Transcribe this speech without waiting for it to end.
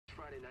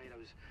night, I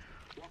was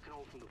walking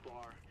home from the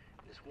bar,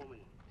 and this woman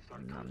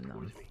started coming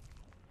towards me.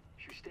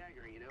 She was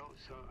staggering, you know,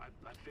 so I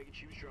figured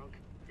she was drunk.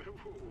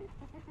 Whoa.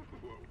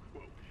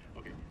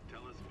 Okay,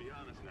 tell us, be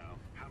honest now.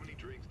 How many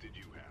drinks did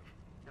you have?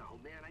 No,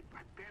 man, I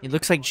barely... He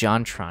looks like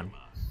JonTron.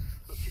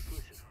 Look, just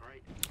listen, all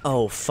right?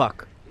 Oh,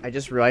 fuck. I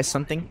just realized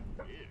something.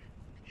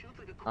 She looked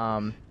like a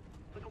corpse.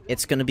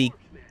 It's gonna be...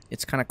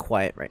 It's kind of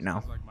quiet right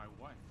now.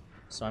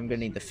 So I'm gonna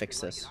need to fix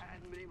this. I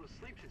haven't been able to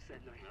sleep since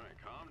that night. All right,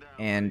 calm down.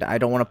 And I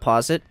don't want to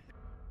pause it.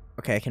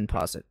 Okay, I can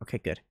pause it. Okay,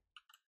 good.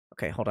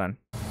 Okay, hold on.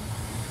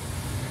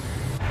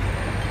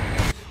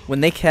 When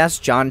they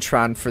cast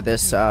JonTron for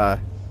this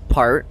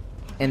part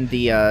in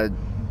the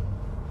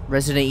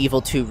Resident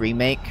Evil 2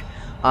 remake,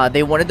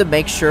 they wanted to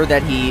make sure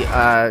that he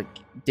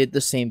did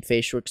the same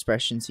facial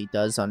expressions he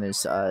does on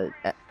his YouTube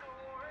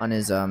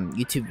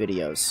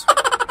videos.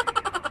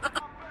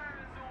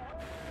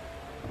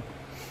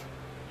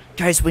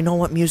 Guys, we know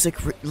what music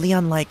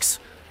Leon likes.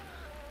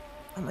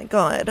 Oh my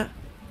god.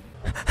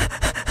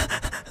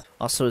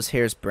 Also, his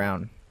hair's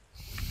brown.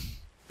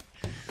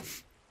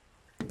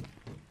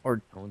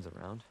 Or No one's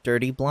around.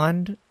 dirty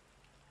blonde?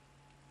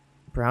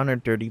 Brown or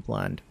dirty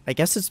blonde? I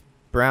guess it's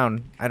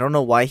brown. I don't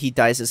know why he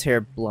dyes his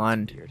hair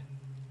blonde Weird.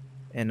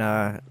 in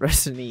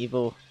Resident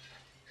Evil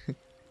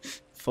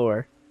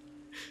 4.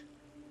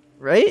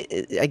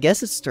 Right? I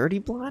guess it's dirty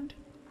blonde?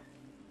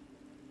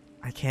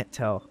 I can't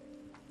tell.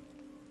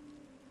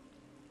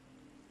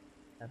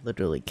 I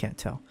literally can't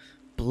tell.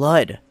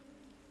 Blood!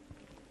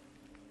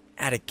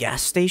 At a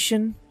gas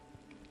station?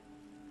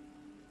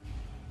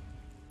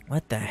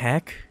 What the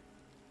heck?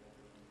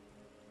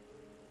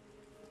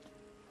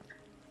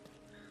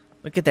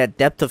 Look at that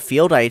depth of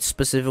field I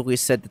specifically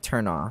said to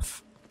turn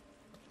off.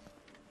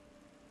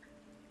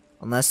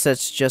 Unless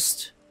that's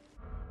just...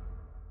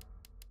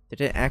 Did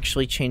it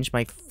actually change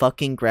my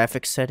fucking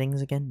graphics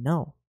settings again?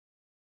 No.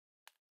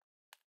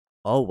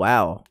 Oh,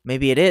 wow.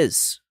 Maybe it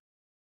is.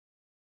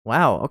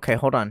 Wow, okay,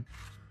 hold on.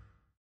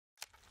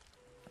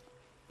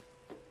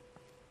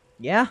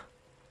 Yeah.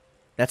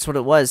 That's what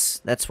it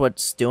was. That's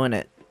what's doing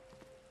it.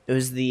 It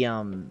was the,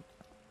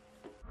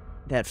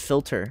 that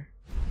filter.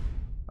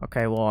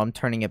 Okay, well, I'm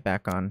turning it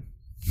back on.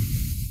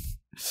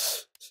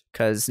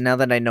 Because now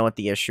that I know what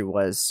the issue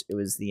was, it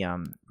was the,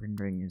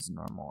 rendering is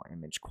normal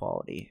image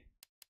quality.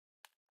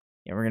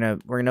 Yeah, we're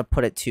gonna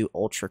put it to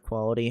ultra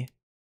quality.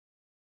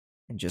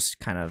 And just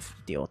kind of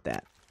deal with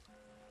that.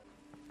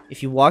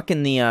 If you walk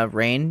in the,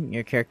 rain,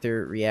 your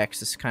character reacts.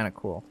 This is kind of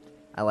cool.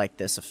 I like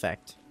this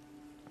effect.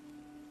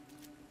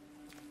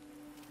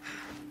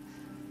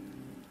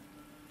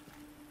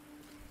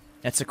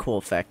 That's a cool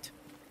effect.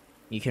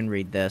 You can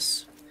read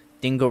this.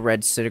 Dingo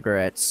red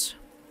cigarettes.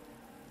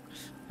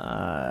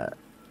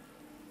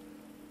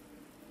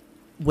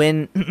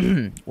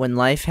 When when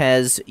life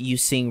has you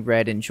seeing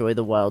red, enjoy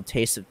the wild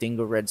taste of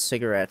Dingo red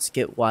cigarettes.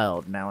 Get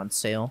wild, now on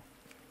sale.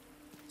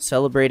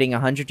 Celebrating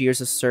 100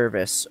 years of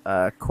service.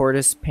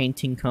 Cordis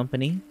Painting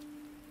Company.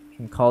 You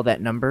can call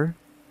that number.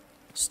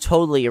 It's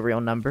totally a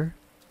real number.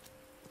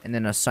 And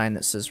then a sign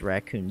that says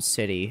Raccoon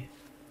City.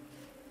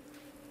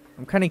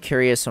 I'm kind of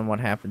curious on what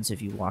happens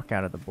if you walk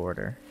out of the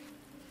border.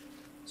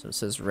 So it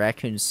says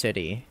Raccoon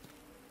City.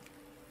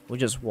 We'll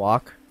just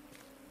walk.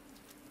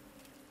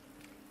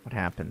 What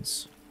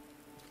happens?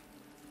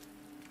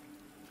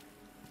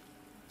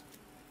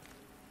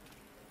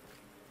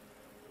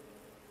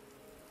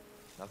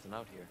 Nothing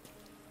out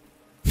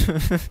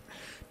here.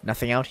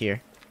 Nothing out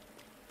here.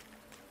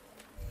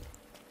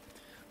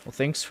 Well,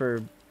 thanks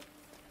for,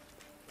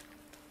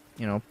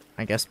 you know,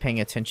 I guess paying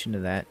attention to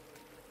that.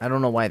 I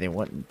don't know why they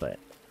wouldn't, but...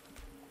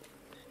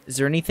 Is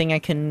there anything I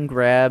can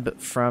grab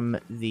from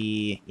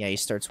the... Yeah, he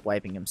starts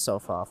wiping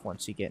himself off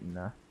once you get in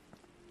the...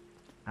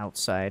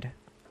 outside.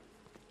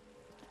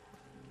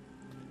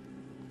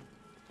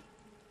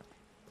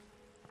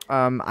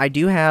 I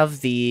do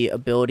have the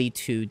ability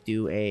to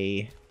do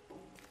a...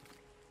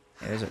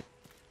 There's a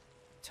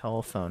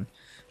telephone.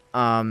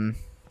 Wow.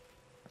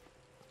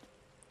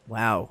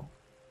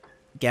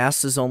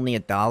 Gas is only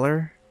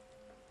 $1?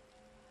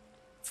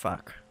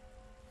 Fuck.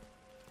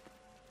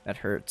 That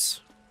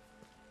hurts.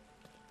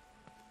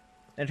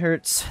 That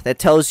hurts. That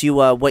tells you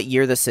what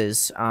year this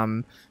is.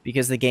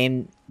 Because the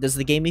game... Does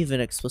the game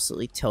even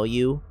explicitly tell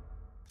you,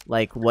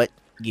 like, what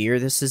year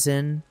this is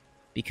in?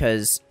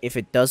 Because if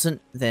it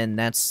doesn't, then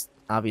that's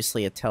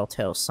obviously a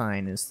telltale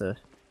sign, is the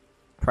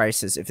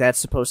prices. If that's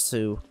supposed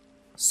to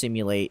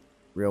simulate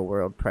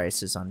real-world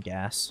prices on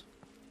gas.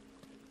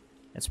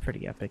 That's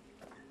pretty epic.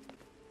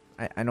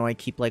 I know I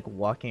keep, like,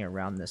 walking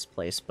around this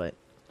place, but...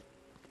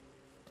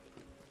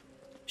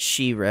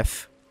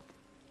 She-riff.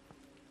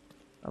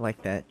 I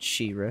like that.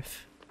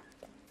 She-riff.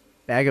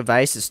 Bag of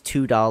ice is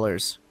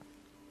 $2.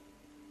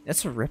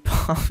 That's a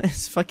rip-off.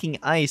 It's fucking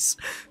ice.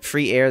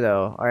 Free air,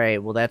 though.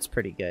 Alright, well, that's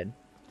pretty good.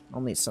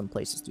 Only some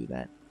places do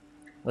that.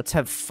 Let's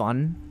have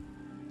fun.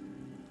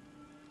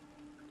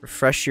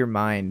 Refresh your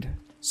mind.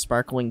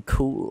 Sparkling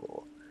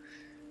cool.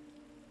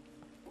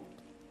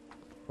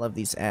 Love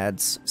these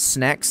ads.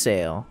 Snack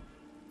sale.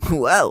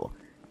 Whoa!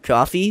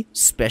 Coffee,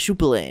 special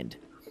blend.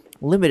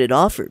 Limited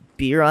offer.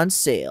 Beer on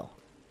sale.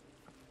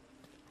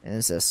 And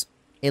is this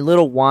a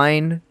little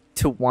wine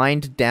to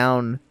wind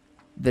down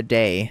the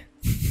day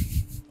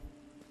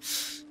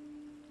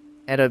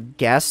at a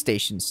gas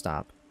station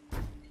stop.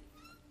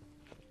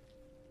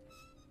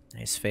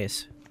 Nice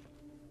face.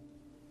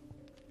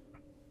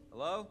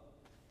 Hello?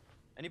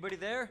 Anybody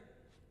there?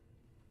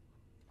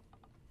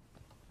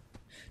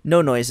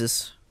 No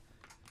noises.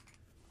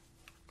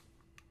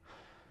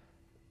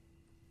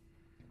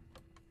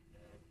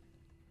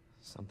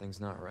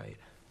 Something's not right.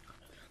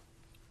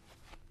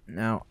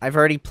 No, I've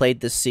already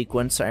played this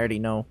sequence. I already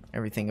know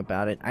everything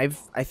about it. I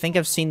think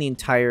I've seen the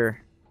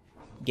entire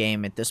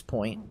game at this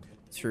point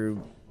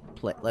through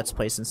Let's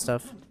Plays and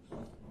stuff.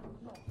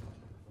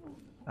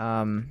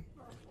 Let's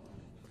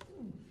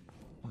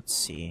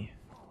see.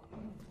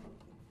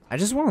 I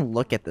just want to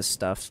look at this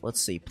stuff.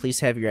 Let's see. Please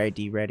have your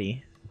ID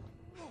ready.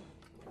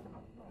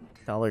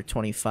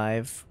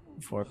 $1.25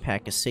 for a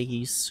pack of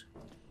ciggies.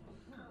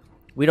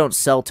 We don't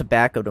sell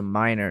tobacco to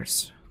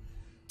minors.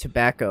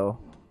 Tobacco.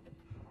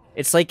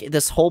 It's like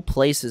this whole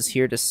place is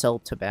here to sell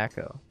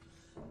tobacco.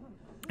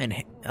 And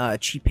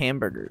cheap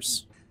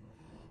hamburgers.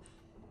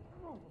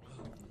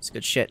 It's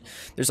good shit.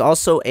 There's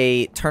also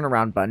a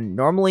turnaround button.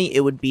 Normally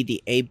it would be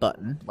the A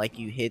button. Like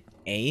you hit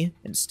A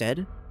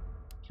instead.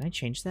 Can I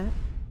change that?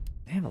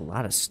 I have a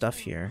lot of stuff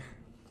here.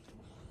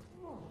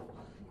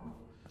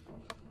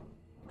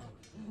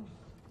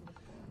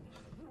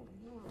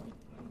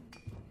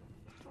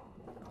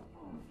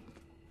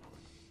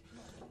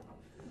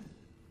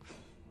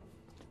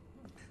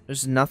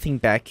 There's nothing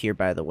back here,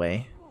 by the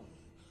way.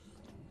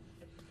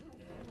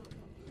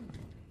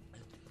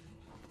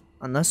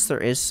 Unless there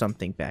is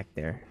something back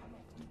there.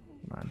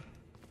 Come on.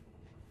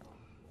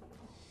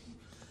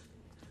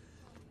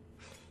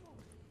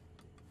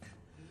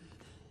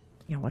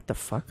 Yeah, what the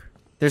fuck?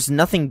 There's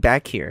nothing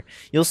back here.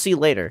 You'll see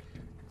later.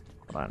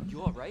 Hold on.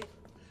 You alright?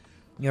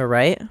 You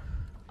alright?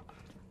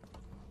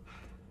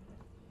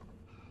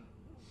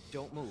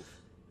 Don't move.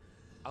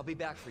 I'll be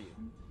back for you.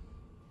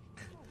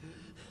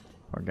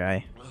 Poor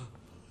guy.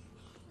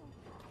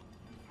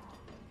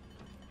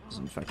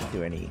 Doesn't fucking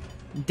do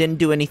didn't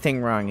do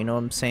anything wrong, you know what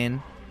I'm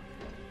saying?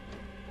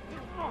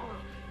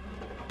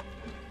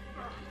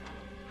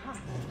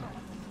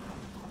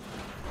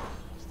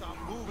 Stop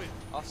moving.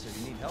 Officer,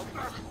 you need help?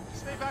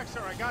 Stay back,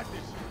 sir. I got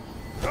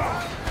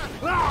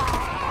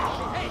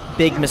this.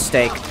 Big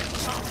mistake.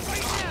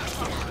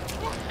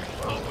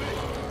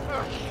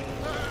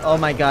 Oh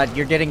my god,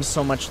 you're getting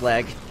so much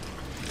lag.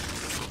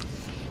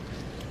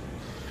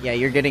 Yeah,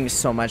 you're getting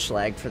so much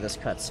lag for this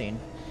cutscene.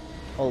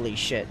 Holy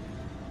shit.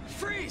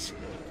 Freeze!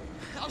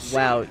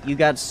 Wow, you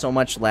got so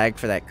much lag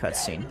for that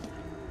cutscene.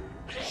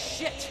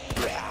 Shit!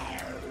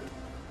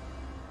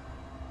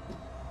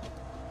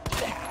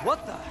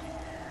 What the?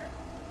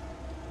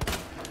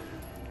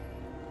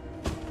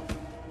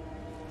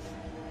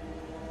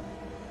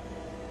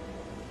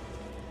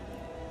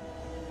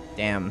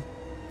 Damn.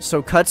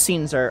 So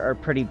cutscenes are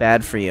pretty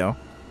bad for you.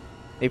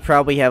 They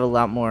probably have a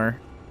lot more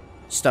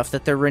stuff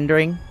that they're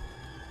rendering.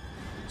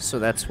 So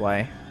that's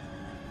why.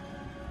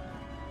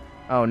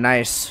 Oh,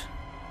 nice.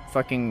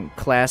 Fucking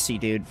classy,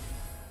 dude.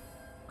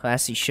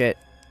 Classy shit.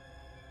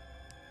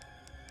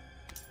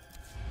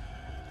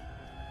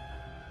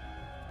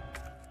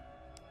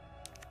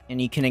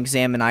 And you can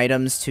examine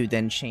items to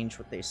then change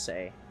what they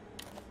say.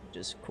 Which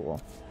is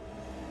cool.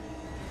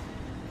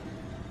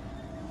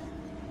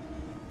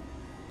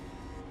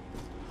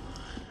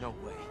 No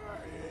way.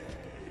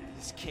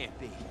 This can't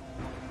be.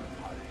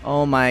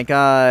 Oh my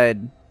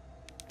god.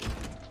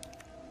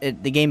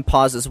 The game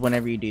pauses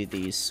whenever you do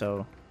these,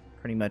 so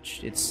pretty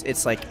much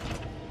it's like,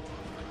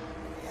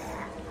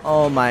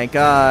 oh my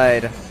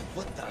god.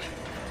 What the?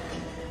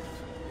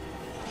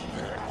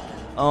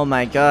 Oh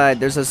my god,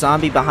 there's a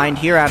zombie behind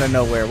here out of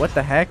nowhere. What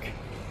the heck?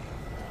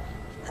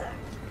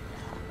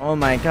 Oh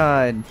my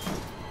god.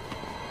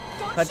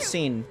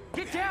 Cutscene.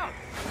 Get down!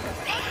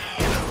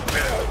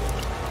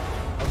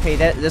 Okay,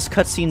 this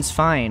cutscene's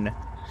fine.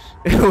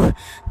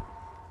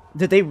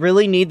 Did they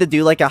really need to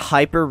do like a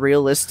hyper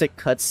realistic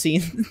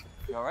cutscene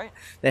You alright?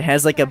 that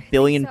has like a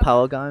billion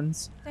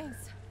polygons? Thanks.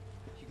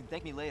 You can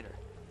thank me later.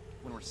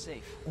 When we're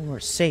safe. Oh, we're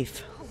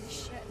safe. Holy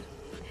shit.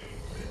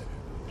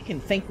 You can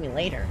thank me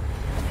later.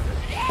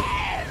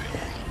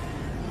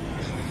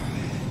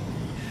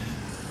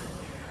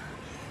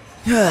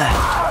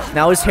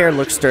 Now his hair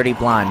looks dirty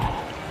blonde.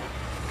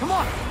 Come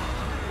on!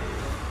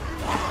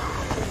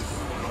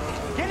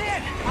 Get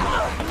in!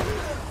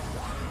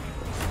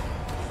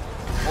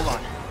 Hold on.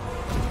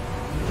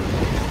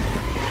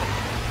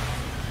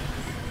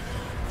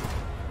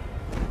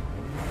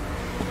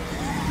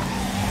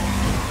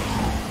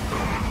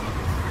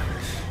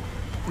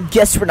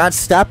 Guess we're not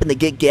stopping to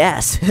get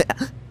gas.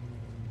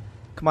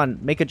 Come on,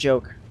 make a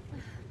joke.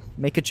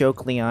 Make a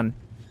joke, Leon.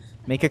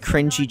 Make a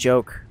cringy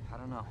joke. I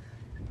don't know.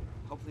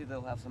 Hopefully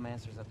they'll have some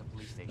answers at the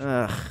police station.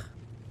 Ugh.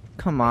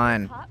 Come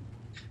on. Pop?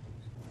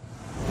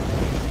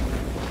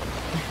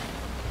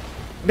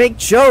 Make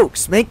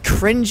jokes! Make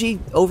cringy,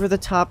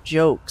 over-the-top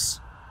jokes.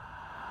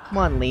 Come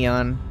on,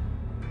 Leon.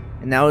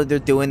 And now they're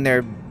doing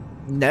their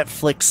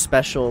Netflix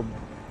special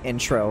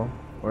intro,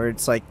 where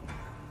it's like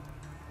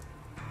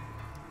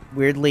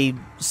weirdly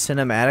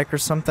cinematic or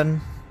something.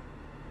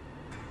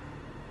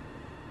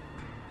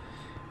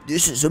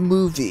 This is a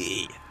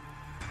movie.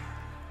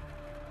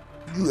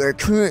 You are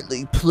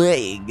currently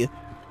playing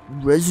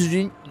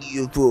Resident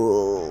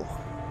Evil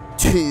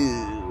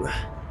 2.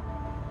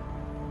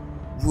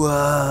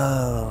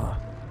 Whoa.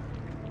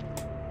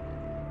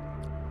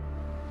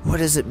 What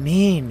does it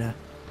mean?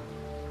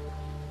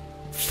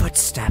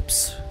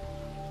 Footsteps.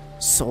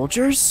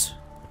 Soldiers?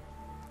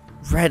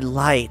 Red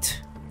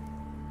light.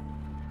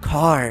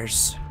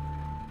 Cars.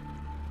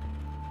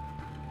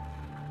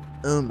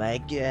 Oh my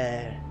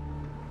god.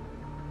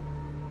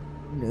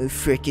 No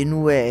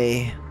frickin'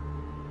 way.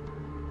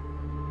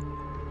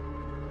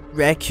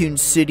 Raccoon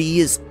City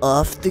is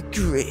off the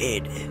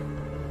grid.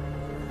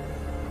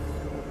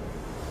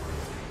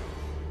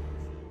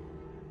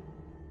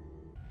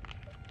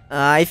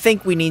 I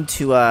think we need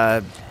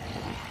to,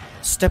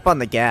 step on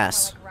the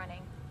gas.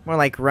 More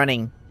like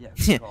running. Yeah,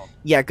 good call.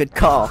 Yeah, good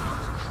call.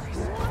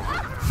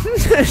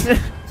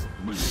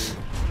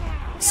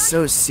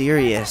 So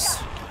serious.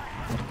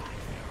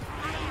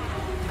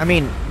 I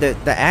mean, the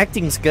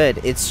acting's good.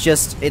 It's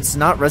just, it's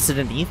not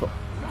Resident Evil.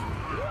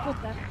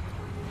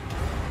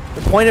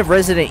 The point of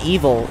Resident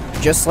Evil,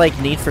 just like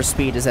Need for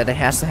Speed, is that it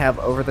has to have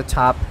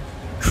over-the-top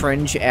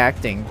cringe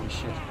acting. Holy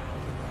shit.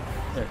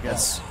 There,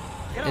 yes.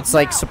 It's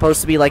like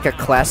supposed to be like a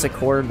classic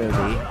horror movie.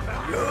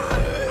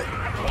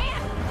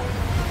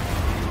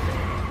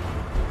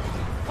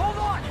 Hold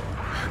on.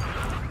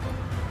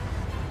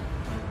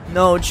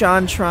 No,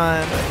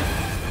 JonTron.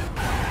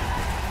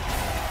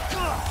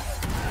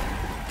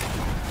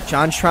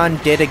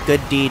 JonTron did a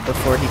good deed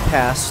before he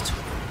passed.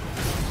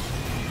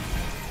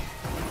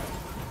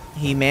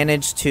 He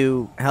managed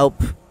to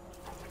help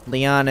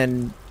Leon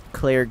and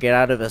Claire get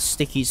out of a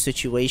sticky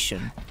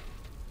situation.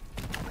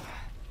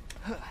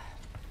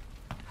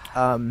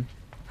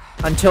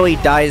 Until he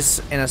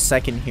dies in a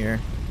second here.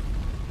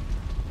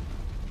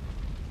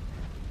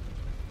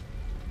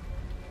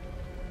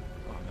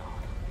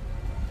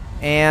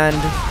 And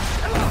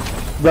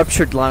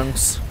ruptured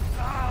lungs,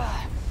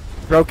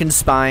 broken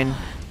spine,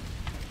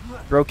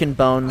 broken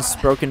bones,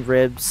 broken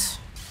ribs.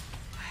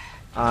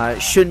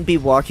 Shouldn't be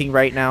walking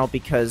right now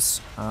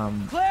because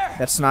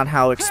that's not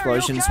how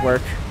explosions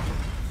work.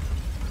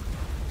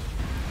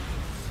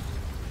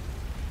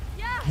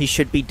 Yeah, He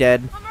should be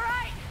dead. I'm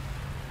alright.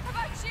 How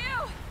about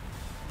you?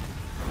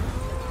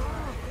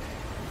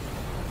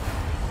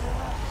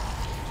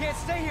 Can't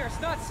stay here. It's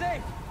not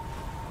safe.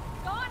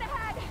 Go on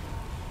ahead.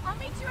 I'll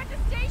meet you at the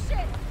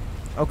station.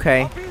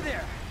 Okay. I'll be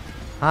there.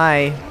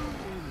 Hi.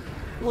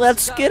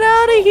 Let's get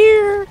out of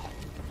here.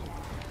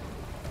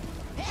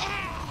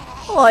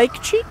 Like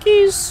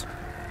cheekies.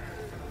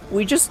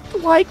 We just,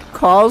 like,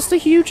 caused a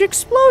huge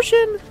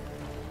explosion.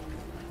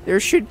 There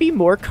should be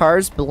more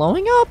cars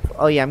blowing up.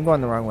 Oh yeah, I'm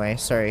going the wrong way.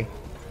 Sorry.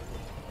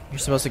 You're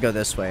supposed to go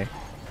this way.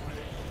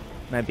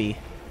 Might be.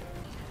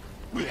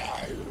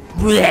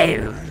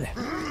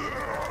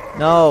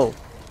 No.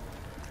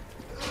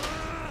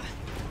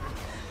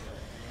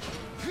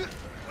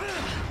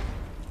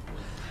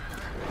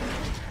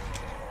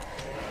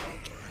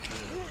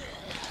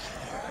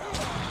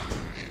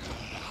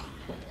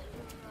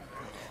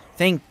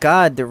 Thank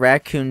God the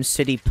Raccoon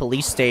City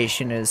police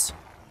station is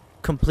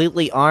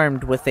completely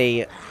armed with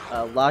a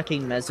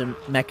locking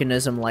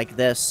mechanism like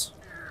this.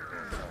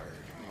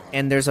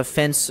 And there's a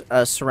fence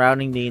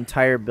surrounding the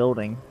entire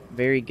building.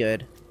 Very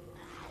good.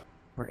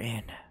 We're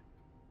in.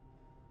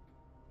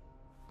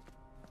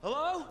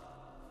 Hello?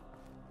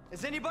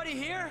 Is anybody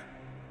here?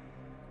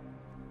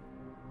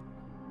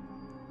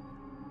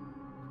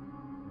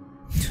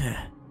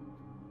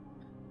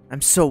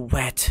 I'm so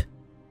wet.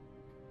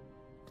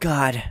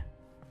 God.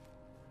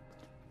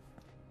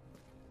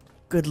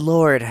 Good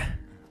Lord.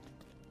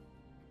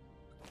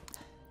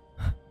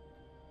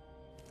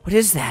 What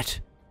is that?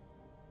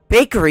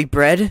 Bakery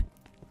bread?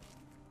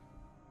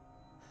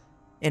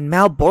 In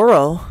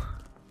Marlboro?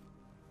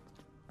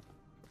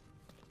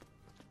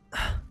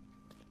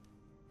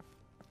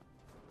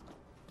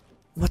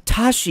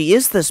 Watashi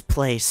is this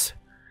place?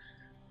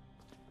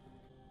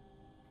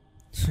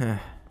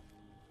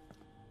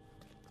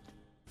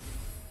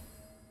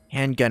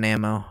 Handgun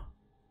ammo.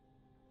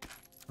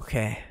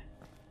 Okay.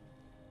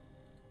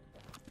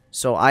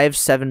 So I have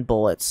 7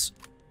 bullets.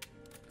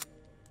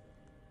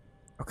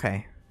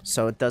 Okay.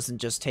 So it doesn't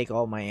just take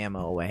all my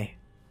ammo away.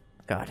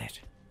 Got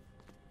it.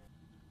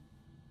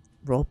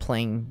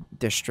 Role-playing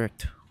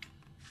district.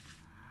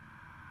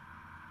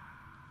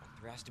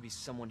 There has to be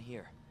someone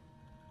here.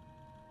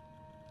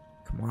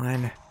 Come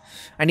on.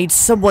 I need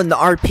someone to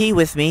RP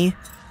with me.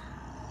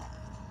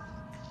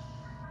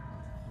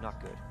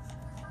 Not good.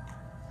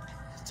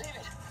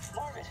 David,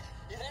 Marvin,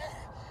 you there?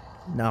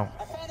 No.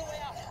 I found a way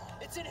out.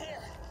 It's in here.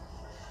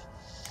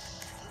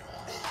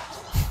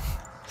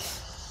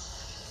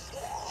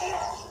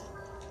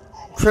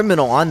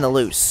 Criminal on the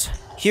loose.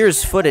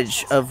 Here's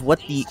footage of what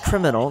the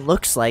criminal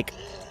looks like.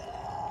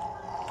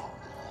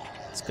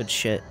 It's good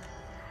shit.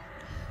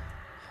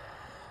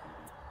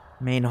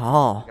 Main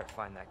hall. I gotta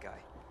find that guy.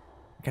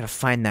 I gotta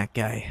find that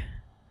guy.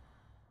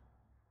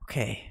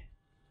 Okay.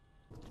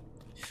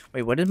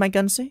 Wait, what did my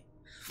gun say?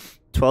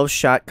 12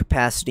 shot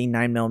capacity,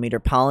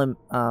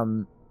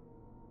 9mm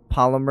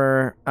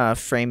polymer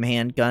frame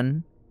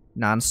handgun,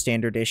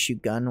 non-standard issue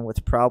gun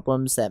with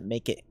problems that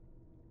make it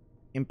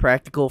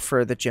impractical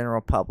for the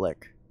general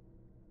public.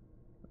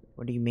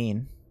 What do you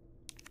mean?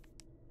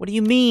 What do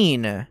you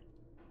mean?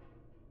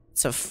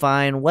 It's a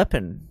fine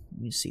weapon.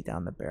 You see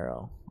down the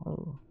barrel.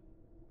 Oh.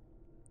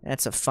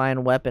 That's a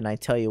fine weapon, I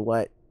tell you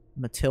what,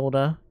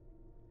 Matilda.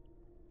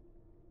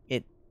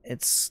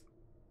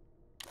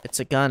 It's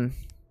a gun.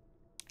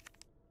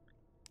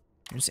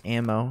 There's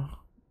ammo.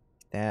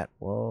 That,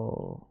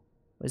 whoa.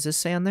 What does this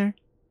say on there?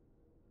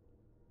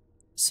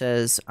 It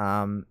says,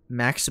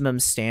 maximum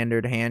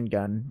standard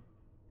handgun.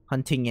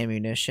 Hunting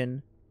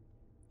ammunition.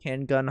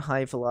 Handgun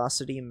high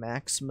velocity,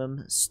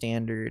 maximum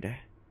standard.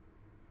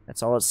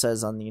 That's all it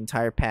says on the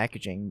entire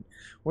packaging.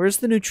 Where's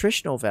the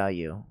nutritional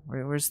value?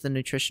 Where's the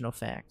nutritional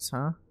facts,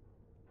 huh?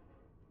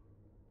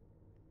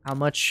 How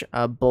much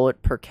a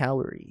bullet per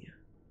calorie?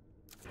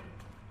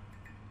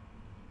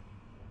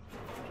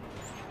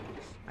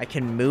 I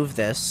can move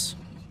this.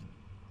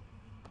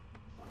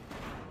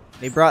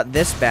 They brought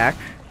this back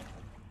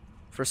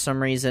for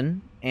some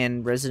reason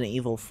in Resident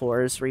Evil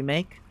 4's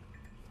remake.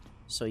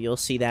 So you'll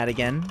see that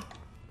again.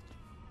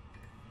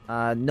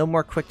 No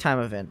more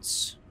QuickTime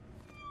events.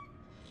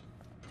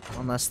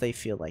 Unless they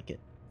feel like it.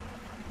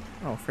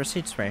 Oh, first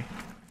aid spray.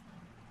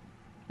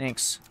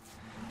 Thanks.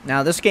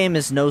 Now, this game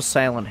is no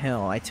Silent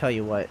Hill, I tell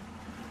you what.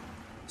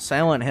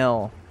 Silent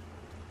Hill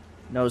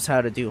knows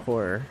how to do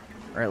horror.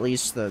 Or at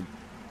least the...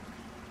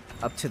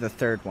 up to the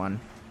third one.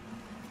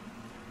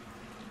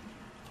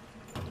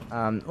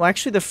 Well,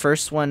 actually, the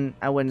first one,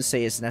 I wouldn't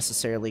say is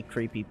necessarily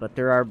creepy, but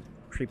there are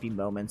creepy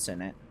moments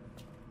in it.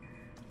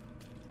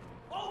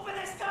 Open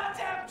this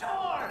goddamn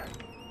door!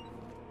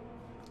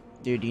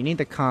 Dude, you need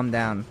to calm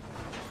down.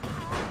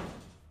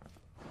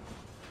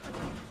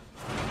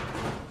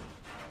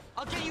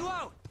 I'll get you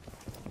out.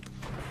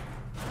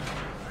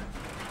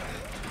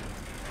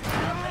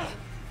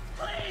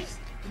 Please!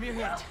 Give me your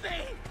hand. Help me!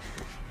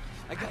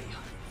 I got you.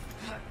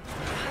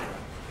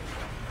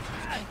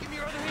 Give me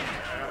your other hand.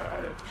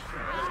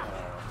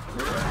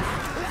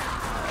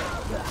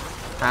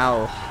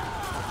 Ow.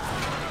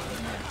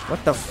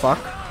 What the fuck?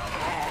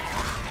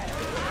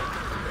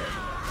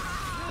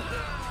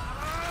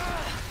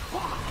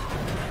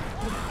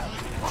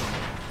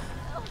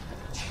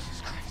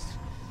 Jesus Christ.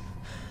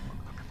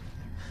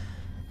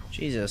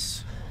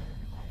 Jesus.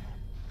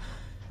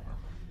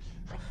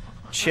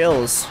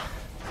 Chills.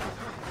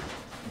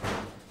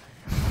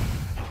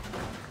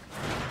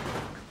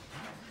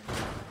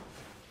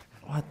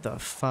 What the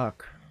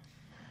fuck?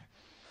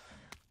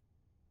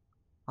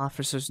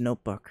 Officer's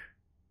notebook.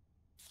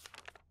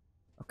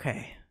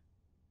 Okay.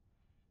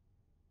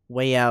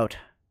 Way out.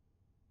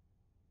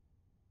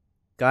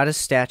 Got a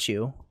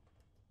statue.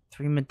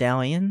 3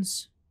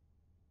 medallions.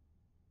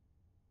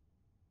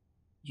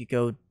 You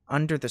go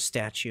under the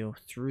statue,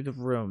 through the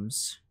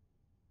rooms,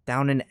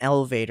 down an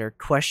elevator,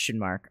 question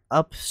mark,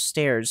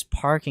 upstairs,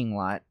 parking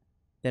lot,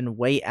 then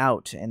way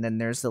out, and then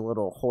there's the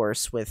little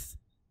horse with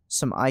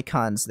some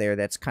icons there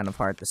that's kind of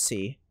hard to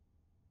see.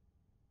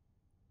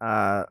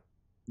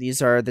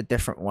 These are the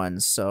different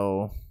ones,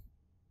 so...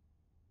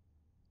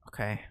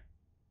 Okay.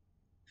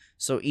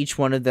 So each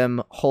one of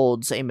them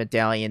holds a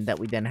medallion that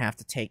we then have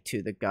to take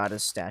to the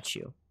goddess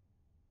statue.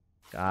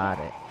 Got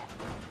it.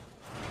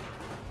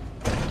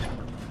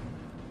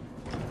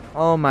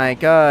 Oh my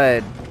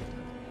god.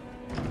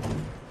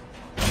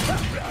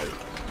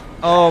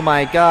 Oh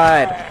my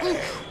god.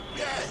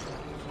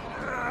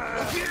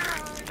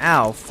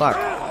 Ow, fuck.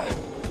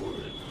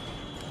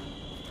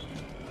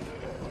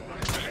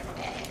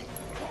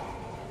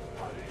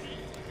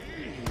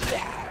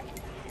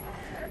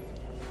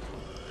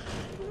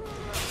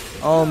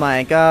 Oh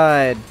my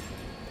god.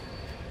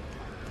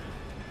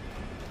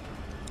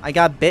 I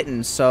got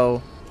bitten,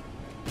 so...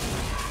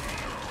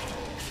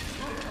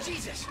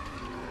 Jesus!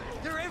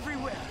 They're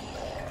everywhere!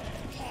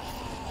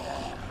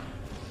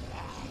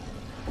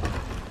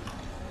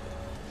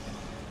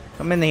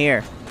 Come in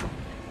here.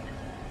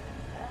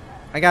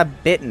 I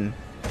got bitten.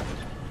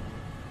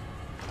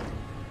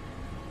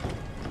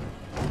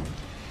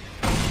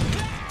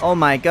 Oh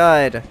my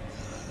god.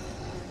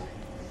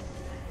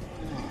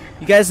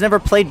 You guys never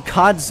played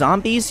COD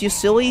Zombies, you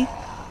silly?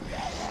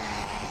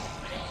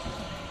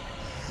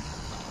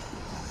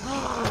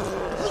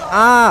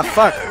 Ah,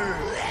 fuck.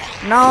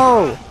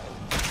 No!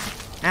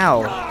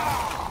 Ow.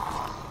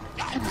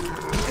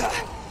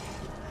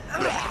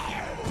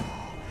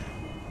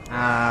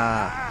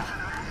 Ah.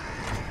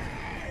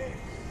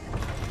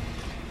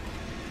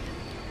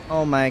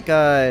 Oh my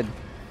god.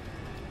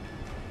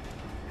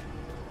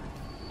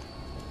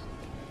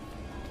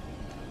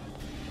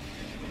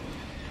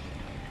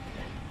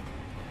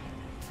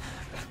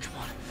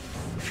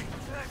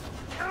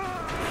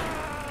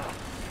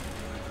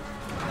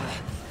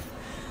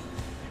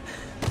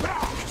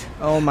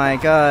 Oh my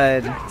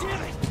god.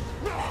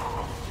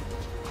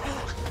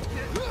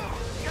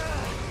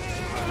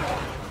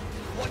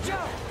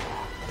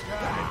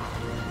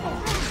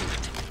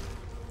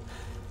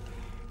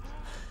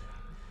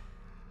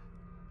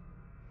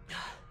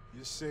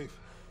 safe.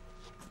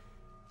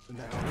 For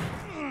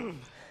now.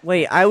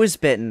 Wait, I was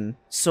bitten,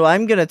 so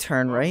I'm gonna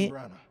turn, right?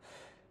 Rana.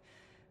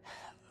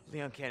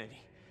 Leon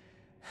Kennedy.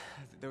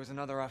 There was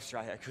another off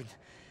strike. I couldn't.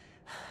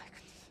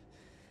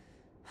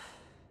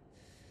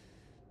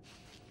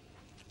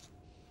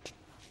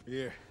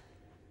 Here.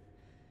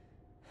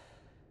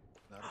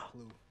 Not a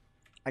clue.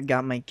 I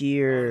got my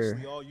gear.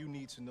 Honestly, all you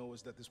need to know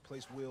is that this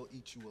place will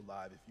eat you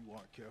alive if you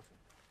aren't careful.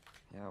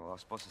 Yeah, well, I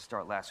was supposed to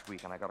start last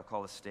week, and I got a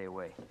call to stay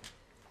away.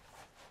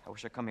 I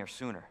wish I'd come here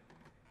sooner.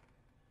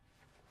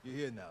 You're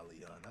here now,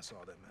 Leon. That's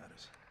all that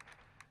matters.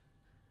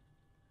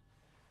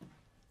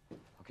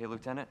 Okay,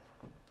 Lieutenant?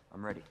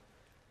 I'm ready.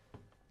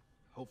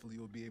 Hopefully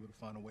you'll be able to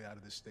find a way out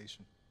of this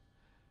station.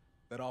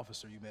 That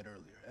officer you met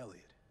earlier,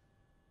 Elliot.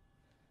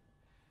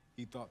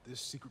 He thought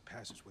this secret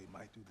passageway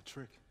might do the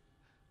trick.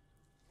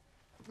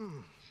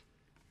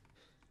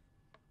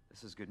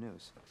 This is good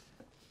news.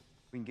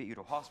 We can get you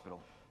to a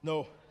hospital.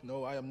 No,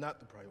 I am not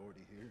the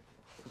priority here.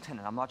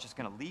 Lieutenant, I'm not just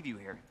gonna leave you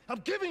here. I'm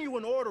giving you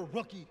an order,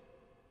 rookie.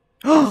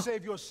 You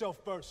save yourself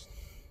first.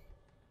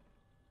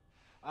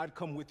 I'd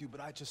come with you, but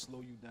I'd just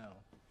slow you down.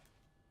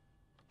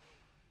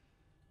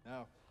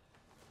 Now,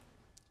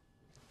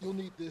 you'll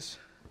need this.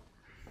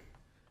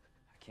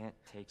 I can't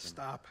take him.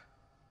 Stop.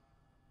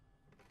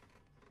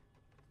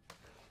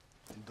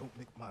 And don't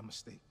make my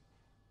mistake.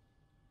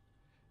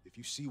 If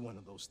you see one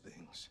of those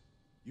things,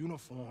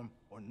 uniform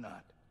or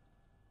not,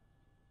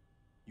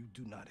 you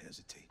do not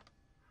hesitate.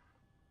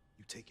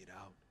 You take it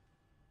out,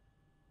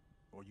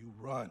 or you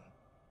run.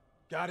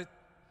 Got it?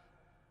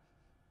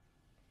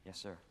 Yes,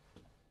 sir.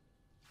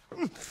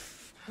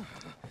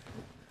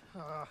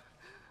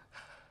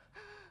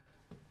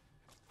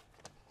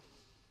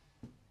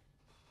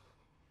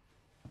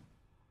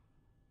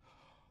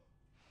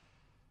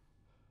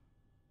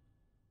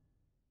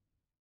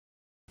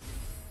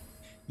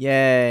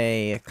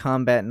 Yay, a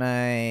combat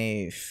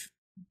knife.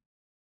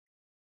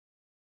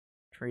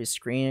 For your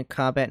screen, a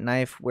combat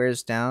knife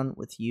wears down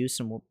with use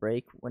and will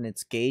break when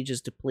its gauge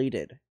is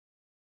depleted.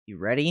 You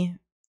ready?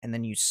 And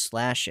then you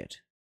slash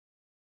it.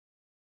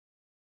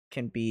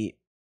 Can be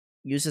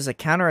used as a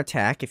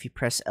counterattack if you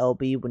press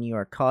LB when you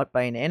are caught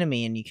by an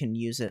enemy, and you can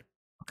use it.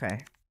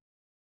 Okay.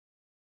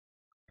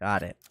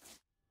 Got it.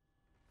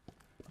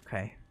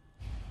 Okay.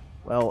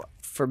 Well,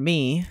 for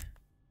me,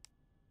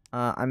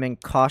 I'm in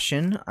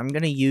caution. I'm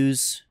gonna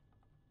use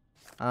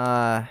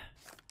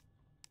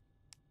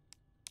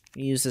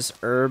this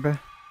herb,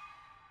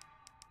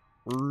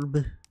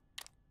 and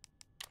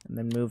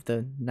then move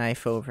the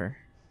knife over.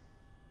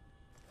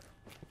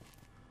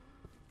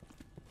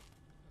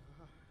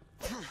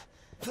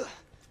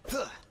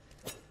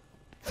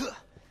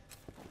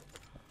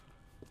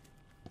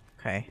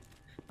 Okay,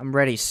 I'm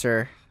ready,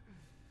 sir.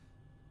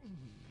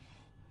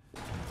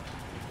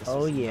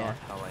 Oh yeah. Not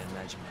how I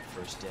imagined my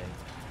first day.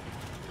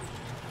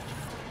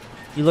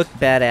 You look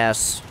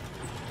badass.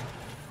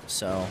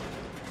 So,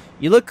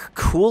 you look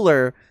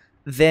cooler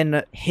than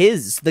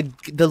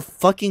the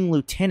fucking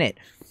lieutenant.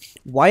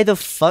 Why the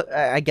fuck?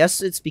 I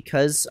guess it's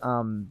because,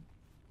 I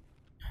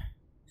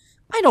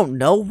don't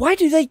know. Why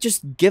do they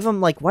just give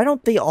him, like, why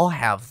don't they all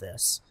have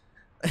this?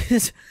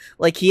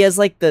 Like, he has,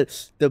 like,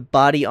 the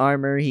body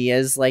armor, he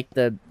has, like,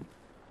 the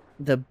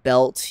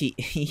belt,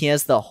 he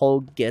has the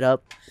whole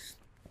getup,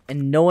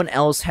 and no one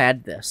else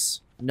had this.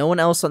 No one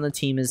else on the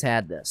team has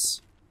had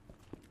this.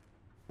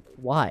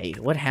 Why?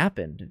 What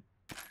happened?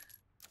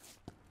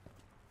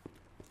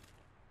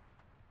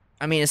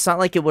 I mean, it's not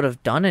like it would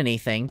have done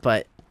anything,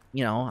 but,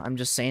 you know, I'm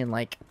just saying,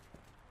 like,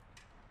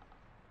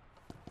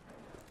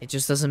 it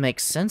just doesn't make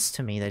sense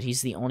to me that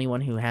he's the only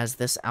one who has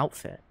this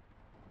outfit.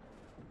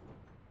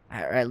 Or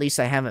at least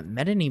I haven't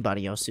met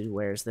anybody else who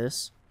wears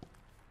this.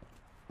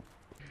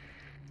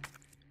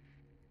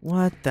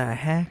 What the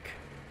heck?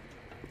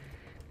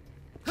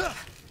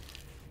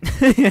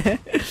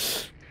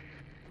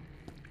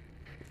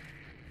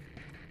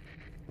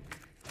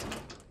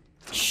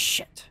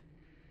 Shit.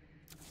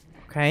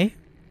 Okay.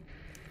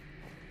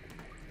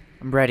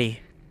 I'm ready.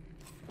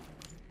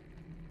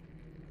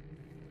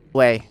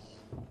 Way.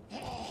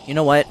 You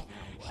know what?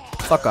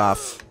 Fuck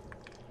off.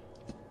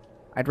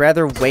 I'd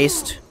rather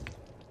waste,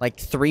 like,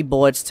 3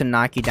 bullets to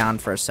knock you down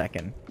for a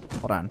second.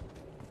 Hold on.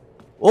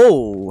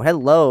 Oh,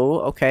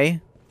 hello.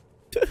 Okay.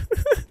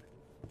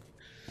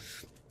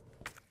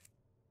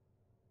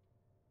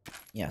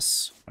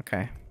 Yes.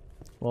 Okay.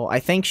 Well, I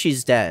think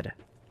she's dead.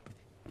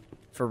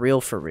 For real,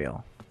 for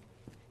real.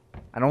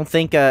 I don't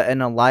think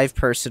an alive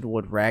person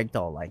would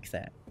ragdoll like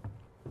that.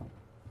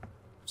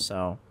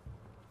 So,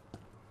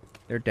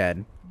 they're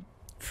dead.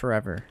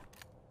 Forever.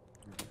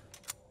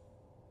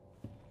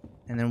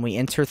 And then we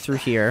enter through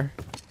here.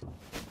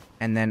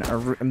 And then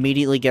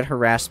immediately get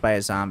harassed by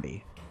a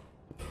zombie.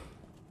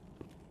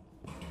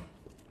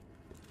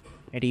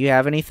 Hey, do you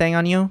have anything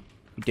on you?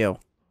 You do.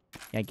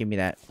 Yeah, give me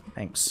that.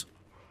 Thanks.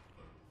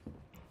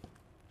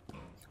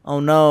 Oh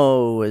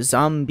no, a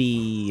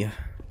zombie.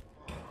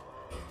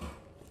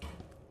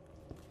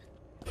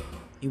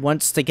 He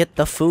wants to get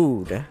the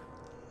food.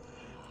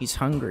 He's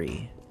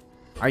hungry.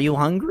 Are you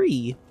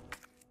hungry?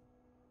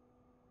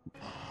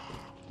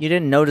 You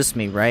didn't notice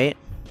me, right?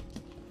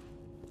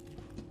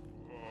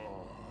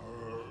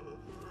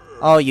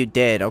 Oh, you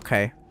did.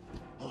 Okay.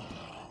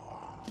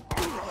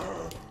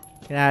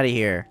 Get out of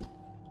here.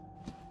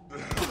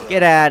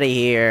 Get out of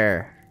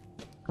here.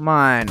 Come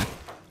on.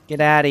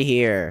 Get out of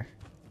here.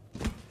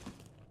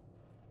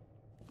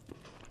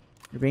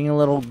 You're being a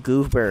little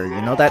goober.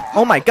 You know that?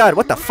 Oh my god,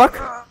 what the fuck?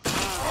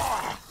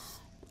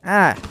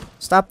 Ah,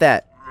 stop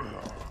that.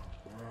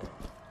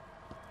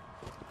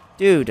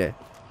 Dude,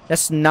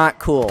 that's not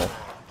cool.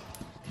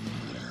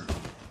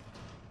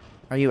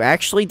 Are you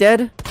actually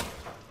dead?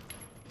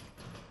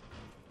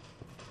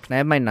 Can I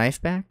have my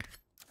knife back?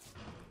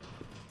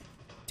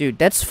 Dude,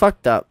 that's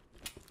fucked up.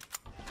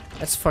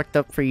 That's fucked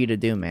up for you to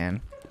do,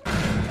 man.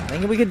 I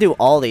think we could do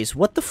all these.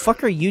 What the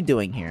fuck are you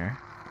doing here?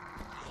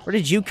 Where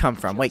did you come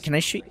from? Wait, can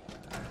I shoot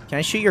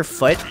your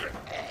foot?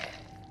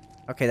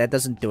 Okay, that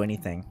doesn't do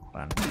anything. Hold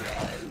on.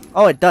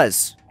 Oh, it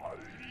does.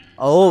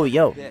 Oh,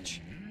 yo.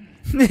 Bitch.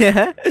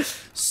 Yeah.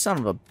 Son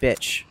of a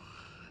bitch.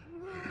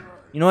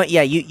 You know what?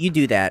 Yeah, you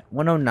do that.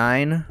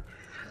 109.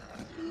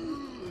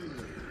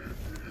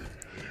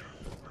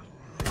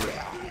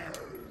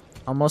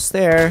 Almost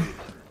there.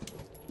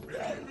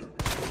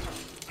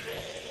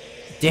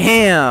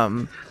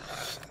 Damn.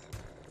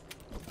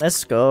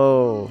 Let's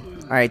go.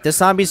 Alright, this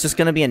zombie's just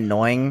gonna be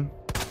annoying.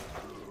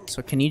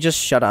 So can you just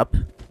shut up?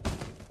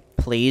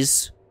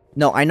 Please?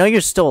 No, I know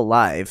you're still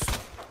alive.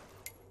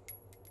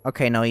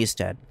 Okay, no, he's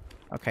dead.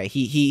 Okay,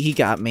 he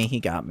got me. He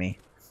got me.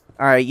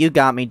 Alright, you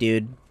got me,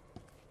 dude.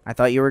 I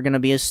thought you were gonna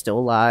be still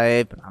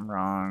alive, but I'm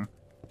wrong.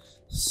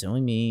 Silly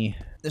me.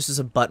 This is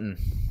a button.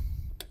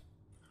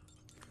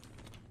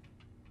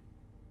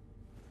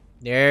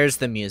 There's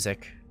the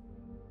music.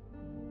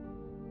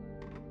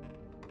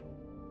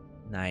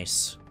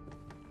 Nice.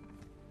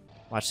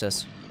 Watch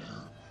this.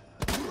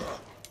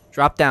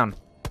 Drop down.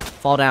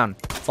 Fall down.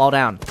 Fall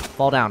down.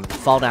 Fall down.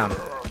 Fall down.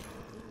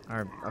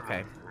 Or,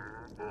 okay.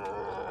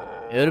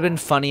 It would have been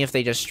funny if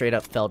they just straight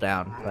up fell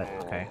down, but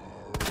okay.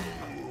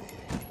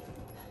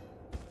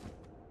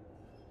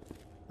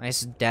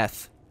 Nice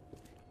death.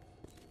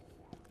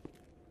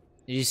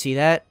 Did you see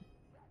that?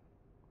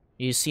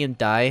 Did you see him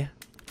die?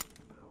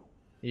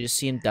 Did you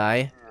see him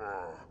die?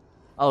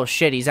 Oh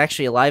shit, he's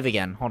actually alive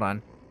again. Hold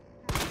on.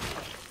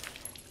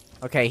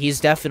 Okay, he's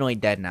definitely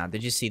dead now.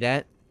 Did you see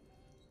that?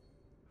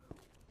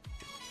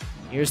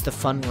 Here's the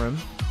fun room.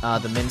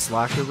 The men's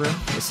locker room.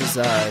 This is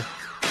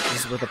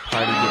where the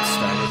party gets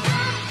started.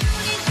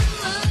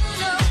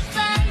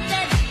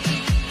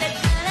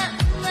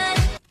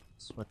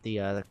 That's what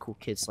the cool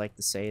kids like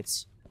to say.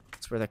 It's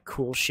where the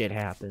cool shit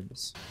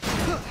happens.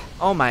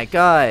 Oh my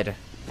god!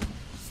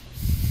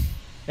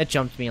 That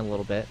jumped me a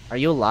little bit. Are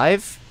you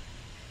alive?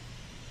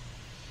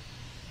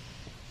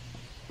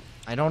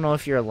 I don't know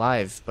if you're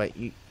alive, but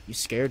you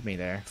scared me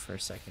there for a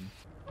second.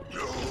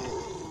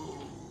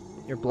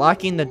 You're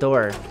blocking the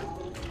door.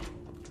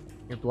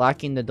 You're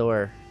blocking the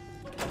door.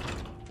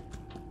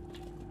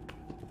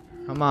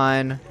 Come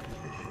on.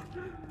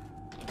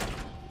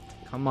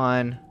 Come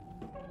on.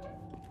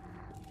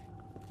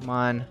 Come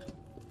on.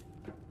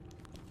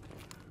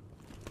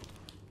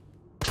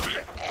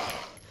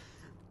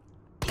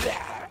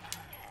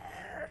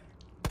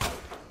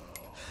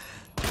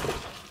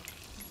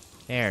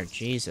 There,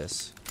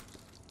 Jesus.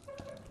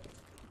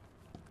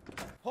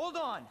 Hold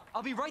on!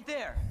 I'll be right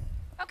there!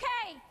 Okay.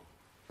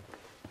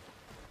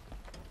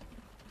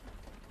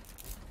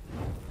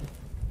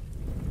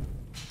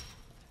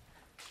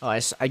 Oh,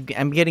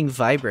 I'm getting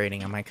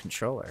vibrating on my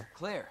controller.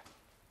 Claire.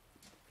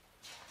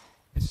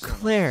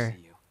 Claire.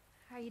 See you.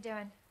 How you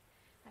doing?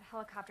 That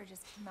helicopter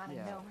just came out of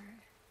Yeah. nowhere.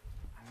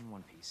 I'm in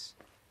one piece.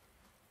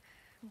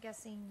 I'm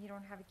guessing you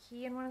don't have a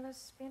key in one of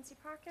those fancy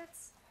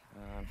pockets?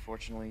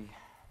 Unfortunately,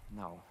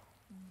 no.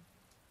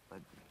 But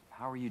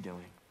how are you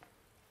doing?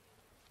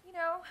 You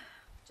know,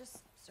 just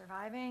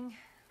surviving.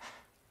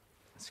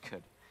 That's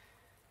good.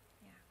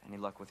 Yeah. Any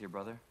luck with your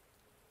brother?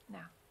 No,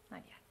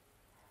 not yet.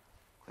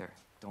 Claire,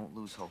 don't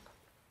lose hope.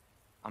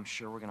 I'm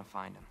sure we're gonna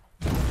find him.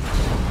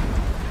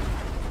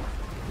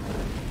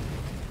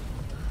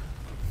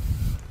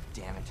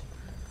 Damn it.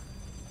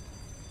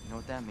 You know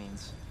what that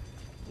means?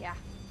 Yeah.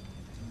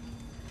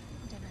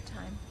 Dinner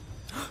time.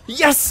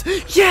 Yes!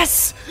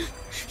 Yes!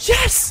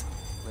 Yes!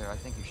 Claire, I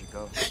think you should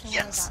go. Don't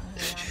Yes! worry about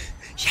me, Leon.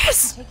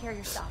 Yes! Take care of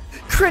yourself.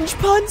 Cringe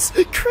puns!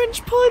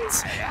 Cringe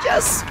puns!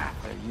 Yes!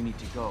 Claire, you need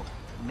to go.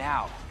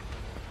 Now!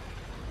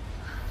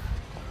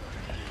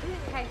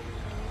 Okay,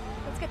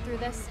 let's get through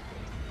this.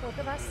 Both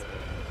of us.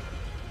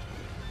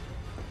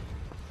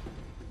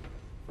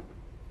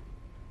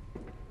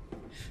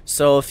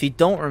 So, if you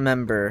don't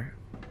remember,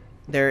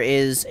 there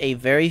is a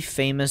very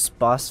famous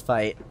boss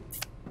fight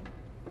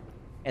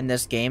in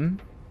this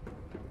game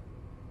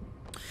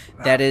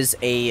that is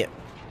a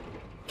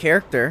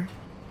character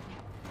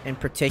in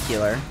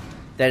particular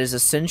that is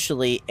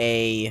essentially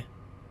a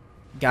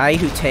guy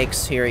who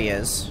takes... Here he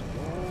is.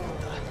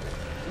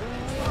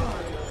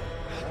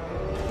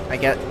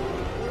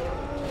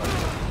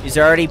 He's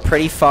already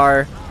pretty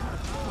far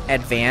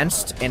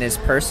advanced in his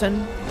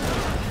person.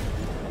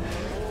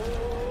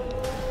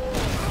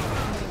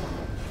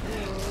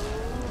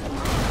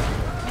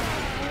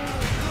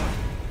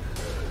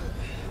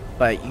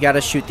 But you gotta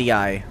shoot the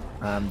eye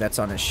that's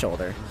on his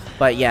shoulder.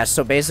 But yeah,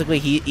 so basically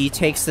he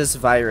takes this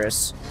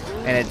virus,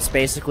 and it's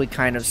basically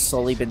kind of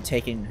slowly been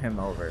taking him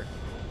over.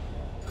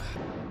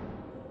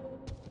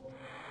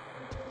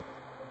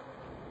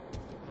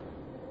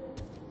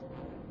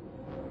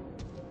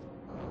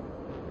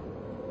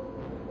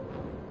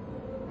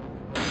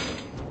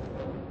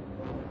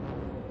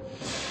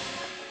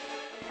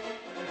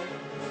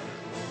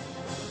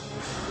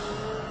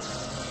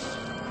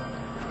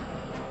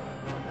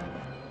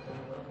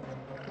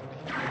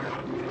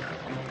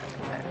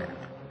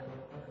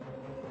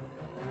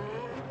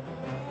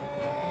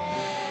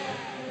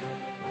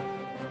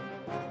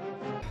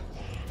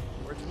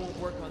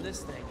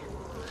 This thing.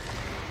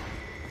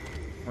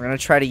 We're gonna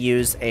try to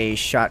use a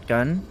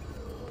shotgun.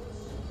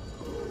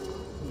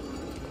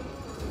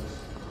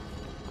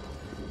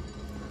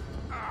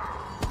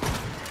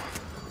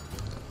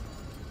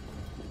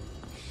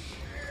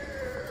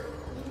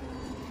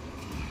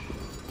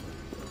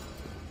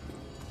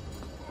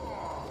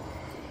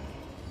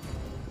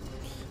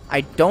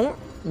 I don't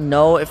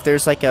know if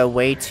there's like a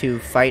way to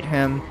fight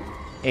him.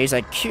 He's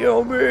like,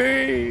 kill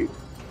me!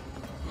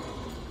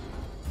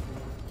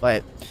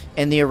 But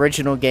in the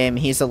original game,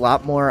 he's a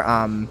lot more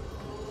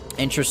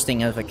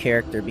interesting of a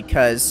character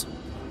because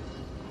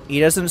he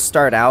doesn't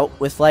start out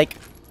with like...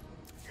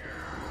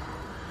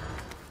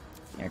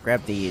 Yeah,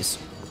 grab these.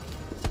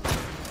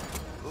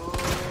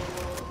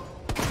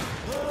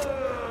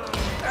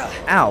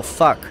 Ow,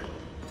 fuck.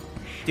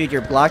 Dude,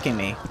 you're blocking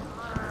me.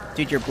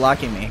 Dude, you're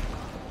blocking me.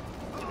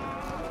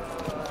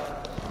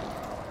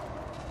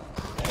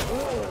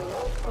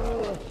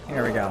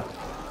 Here we go.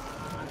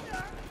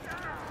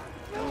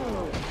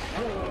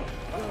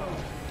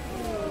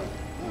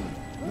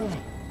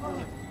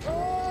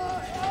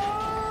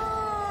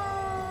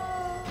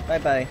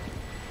 Bye-bye.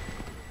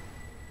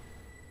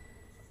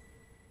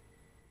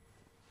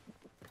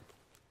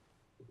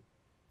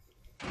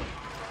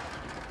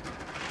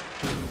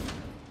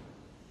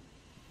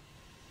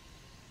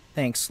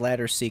 Thanks,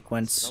 ladder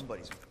sequence.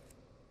 Somebody's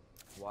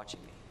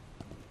watching me.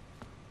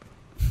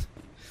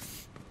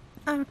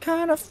 I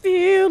kinda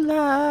feel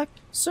like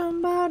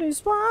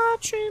somebody's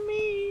watching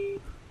me.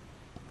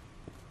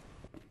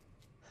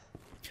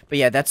 But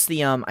yeah, that's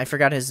the, I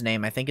forgot his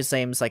name. I think his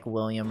name's like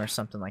William or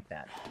something like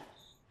that.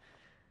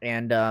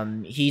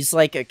 And, he's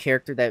like a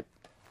character that,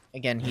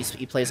 again,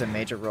 he plays a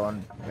major role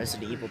in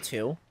Resident Evil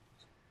 2.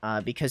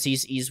 Because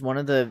he's one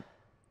of the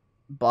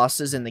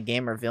bosses in the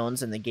game, or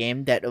villains in the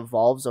game, that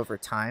evolves over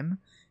time.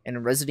 And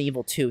in Resident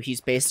Evil 2,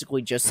 he's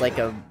basically just like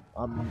a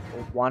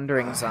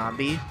wandering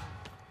zombie,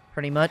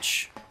 pretty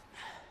much.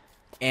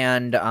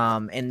 And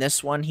in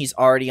this one, he's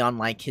already on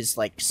like his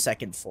like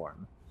second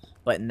form.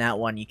 But in that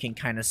one, you can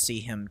kind of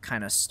see him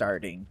kind of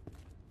starting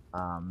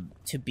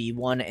to be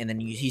one, and then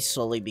he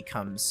slowly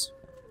becomes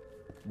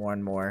more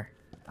and more,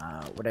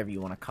 whatever you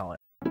want to call it.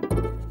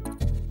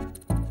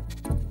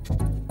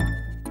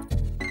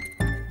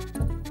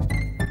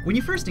 When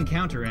you first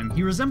encounter him,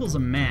 he resembles a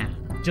man,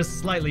 just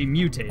slightly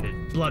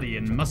mutated, bloody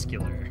and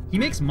muscular. He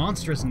makes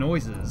monstrous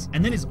noises,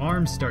 and then his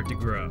arms start to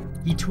grow.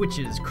 He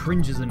twitches,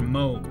 cringes, and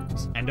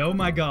moans. And oh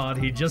my god,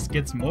 he just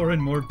gets more and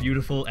more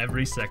beautiful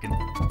every second.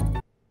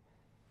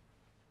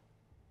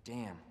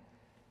 Damn.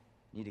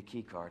 Need a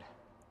key card.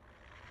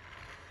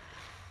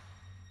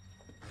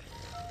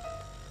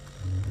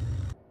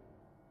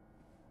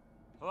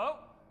 Hello?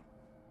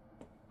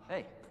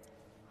 Hey,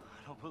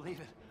 I don't believe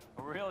it.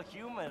 A real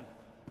human.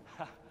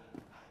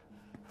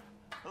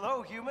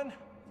 Hello, human.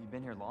 you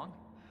been here long?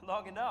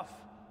 Long enough.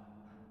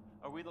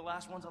 Are we the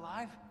last ones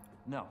alive?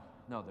 No,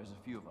 there's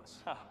a few of us.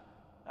 Huh.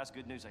 That's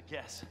good news, I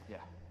guess. Yeah.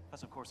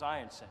 That's of course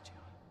Irons sent you.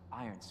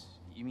 Irons?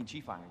 You mean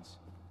Chief Irons?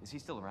 Is he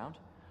still around?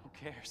 Who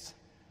cares?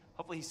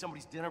 Hopefully he's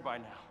somebody's dinner by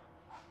now.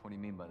 What do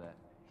you mean by that?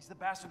 He's the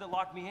bastard that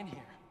locked me in here.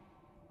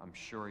 I'm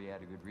sure he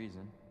had a good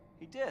reason.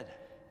 He did.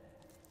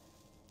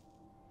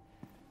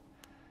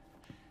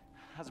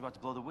 I was about to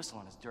blow the whistle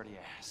on his dirty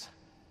ass.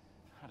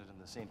 I'd have done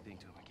the same thing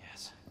to him, I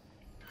guess.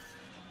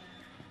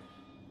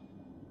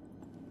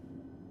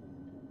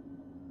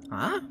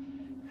 Huh?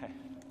 Hey,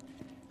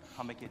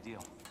 I'll make you a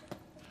deal.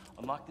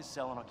 Unlock this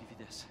cell and I'll give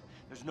you this.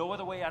 There's no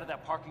other way out of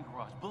that parking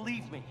garage.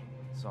 Believe me.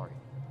 Sorry,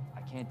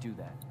 I can't do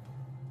that.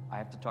 I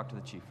have to talk to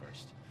the chief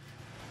first.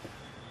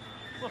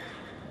 Look,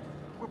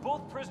 we're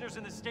both prisoners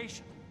in this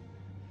station.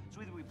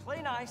 So either we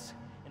play nice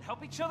and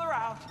help each other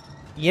out.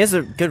 He has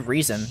a good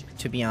reason,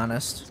 to be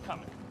honest. It's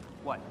coming.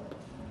 What?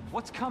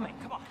 What's coming?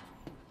 Come on.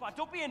 Come on,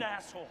 don't be an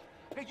asshole.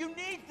 Okay, you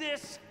need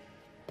this.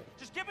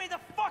 Just get me the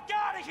fuck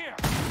out of here.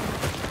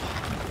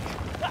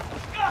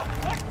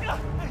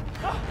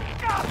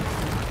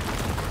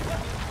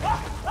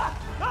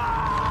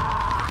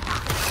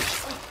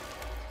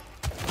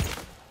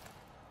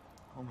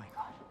 Oh my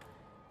god.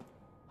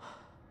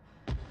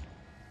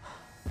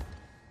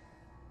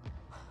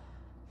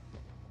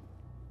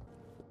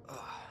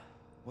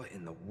 What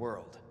in the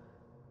world?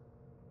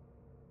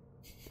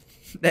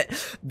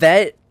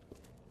 That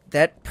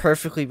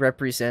perfectly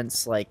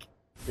represents like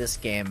this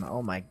game.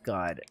 Oh my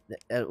god,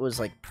 that was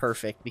like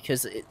perfect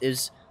because it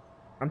is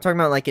I'm talking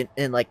about like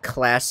in like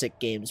classic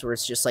games where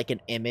it's just like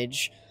an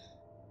image.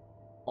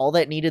 All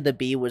that needed to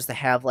be was to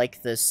have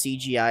like the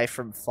CGI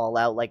from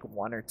Fallout like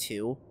 1 or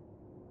 2,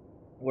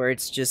 where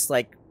it's just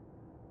like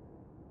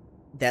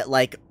that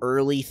like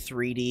early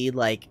 3D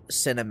like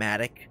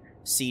cinematic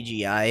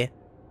CGI.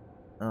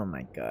 Oh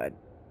my god.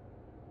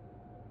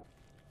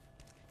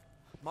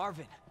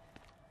 Marvin.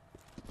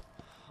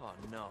 Oh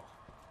no.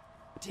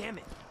 Damn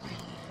it.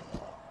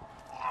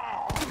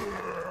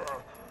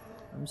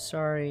 I'm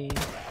sorry.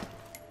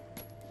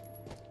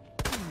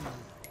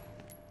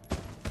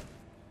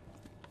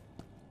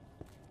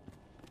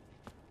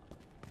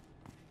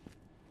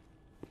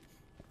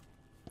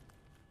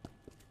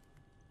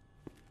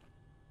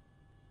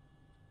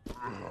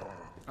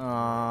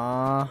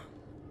 Aww.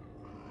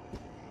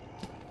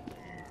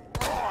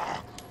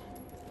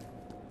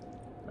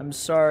 I'm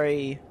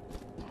sorry.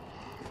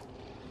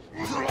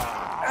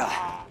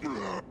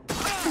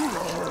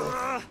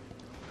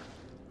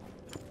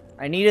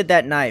 I needed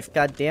that knife.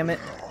 God damn it.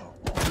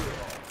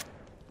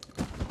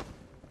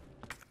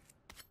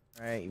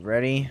 Alright, you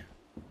ready?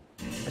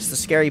 That's the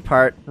scary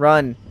part.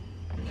 Run.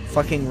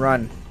 Fucking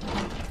run.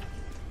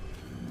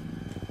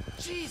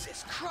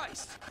 Jesus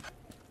Christ.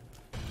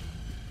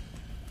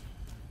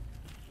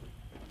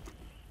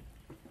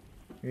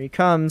 Here he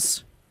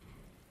comes.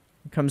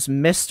 Here comes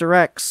Mr.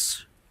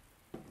 X.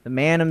 The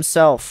man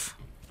himself.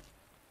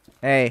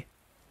 Hey.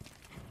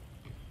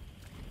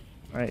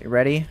 Alright, you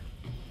ready?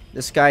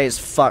 This guy is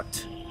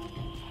fucked.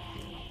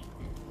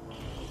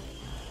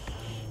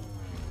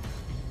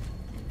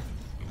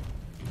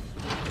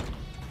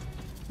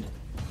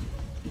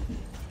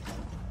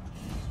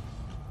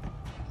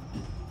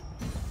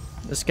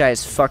 This guy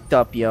is fucked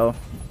up, yo.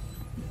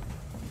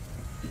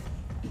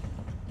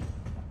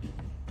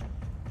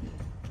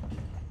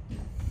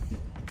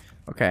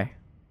 Okay.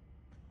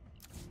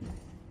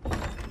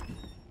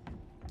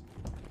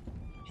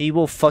 He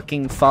will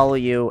fucking follow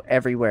you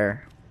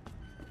everywhere.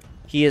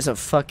 He is a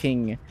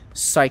fucking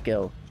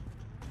psycho.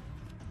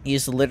 He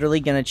is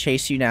literally gonna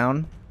chase you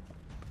down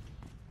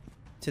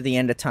to the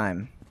end of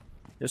time.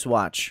 Just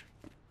watch.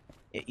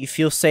 You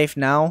feel safe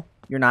now?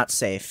 You're not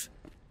safe.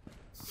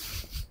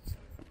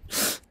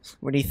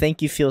 When you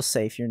think you feel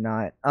safe, you're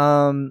not.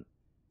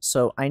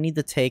 So I need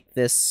to take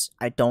this.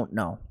 I don't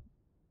know.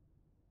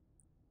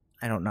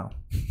 I don't know.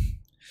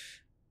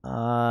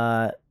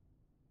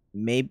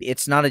 Maybe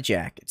it's not a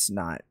jack. It's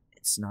not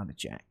a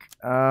jack.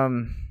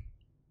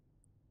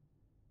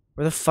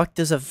 Where the fuck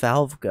does a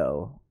valve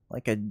go?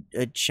 Like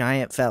a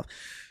giant valve.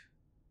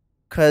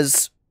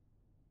 'Cause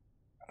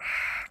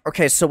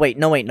okay, so wait,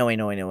 no wait.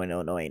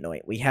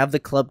 We have the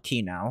club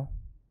key now.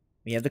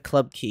 We have the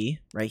club key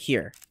right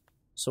here.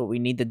 So what we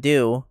need to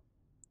do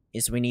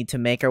is we need to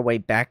make our way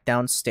back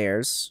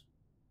downstairs.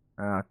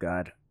 Oh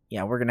god.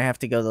 Yeah, we're gonna have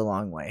to go the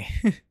long way.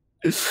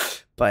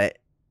 But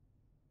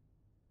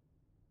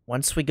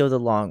once we go the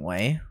long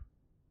way,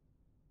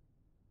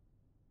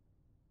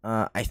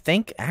 I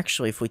think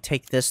actually if we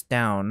take this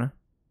down,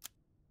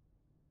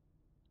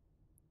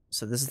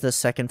 so this is the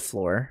second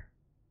floor.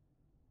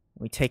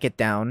 We take it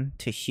down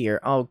to here.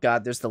 Oh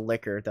god, there's the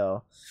liquor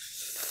though.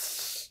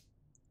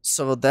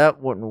 So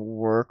that wouldn't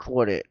work,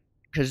 would it?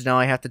 Because now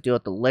I have to deal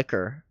with the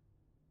liquor.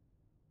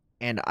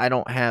 And I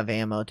don't have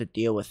ammo to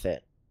deal with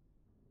it.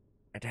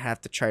 I'd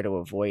have to try to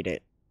avoid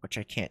it, which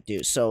I can't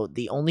do. So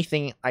the only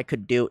thing I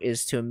could do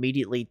is to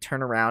immediately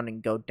turn around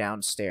and go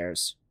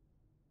downstairs.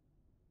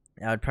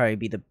 That would probably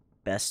be the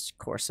best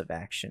course of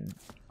action.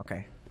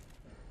 Okay.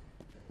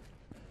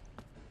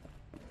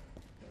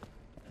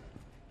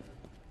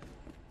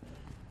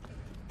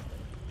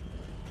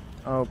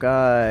 Oh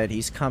god,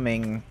 he's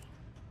coming.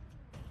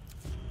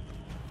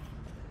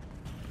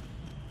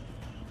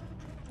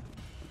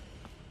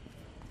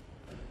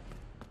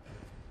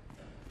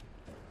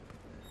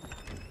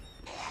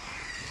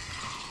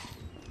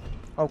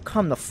 Oh,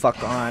 come the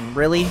fuck on.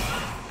 Really?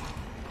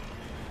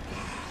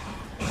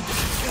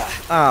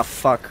 Ah,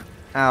 fuck.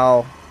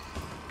 Ow.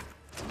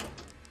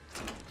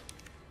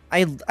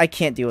 I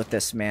can't deal with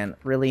this, man.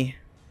 Really?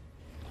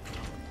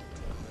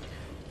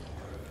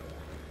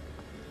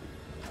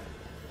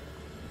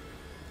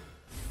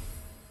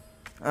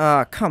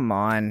 Ah, come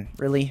on.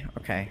 Really?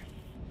 Okay.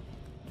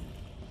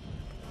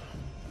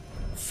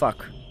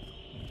 Fuck.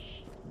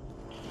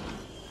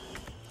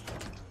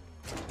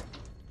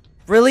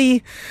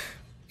 Really?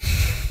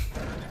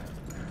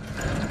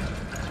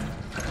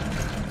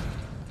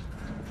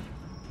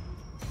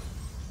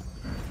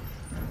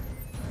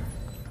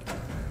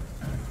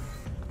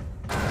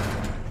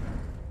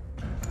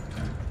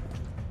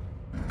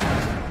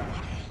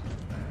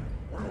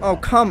 Oh,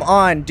 come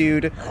on,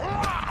 dude. Dude,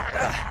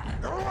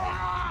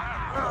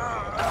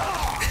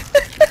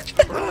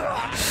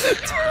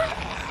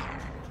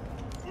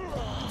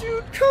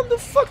 come the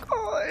fuck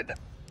on.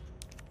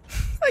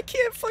 I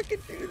can't fucking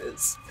do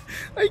this.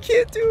 I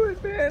can't do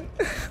it, man.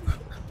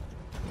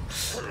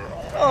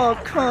 Oh,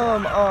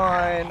 come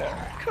on.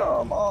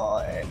 Come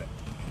on.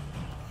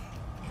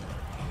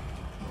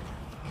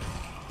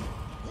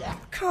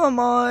 Come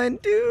on,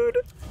 dude.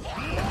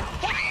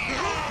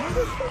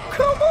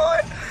 Come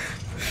on!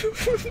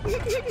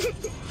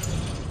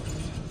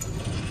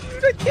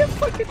 Dude, I can't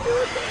fucking do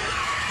it, man.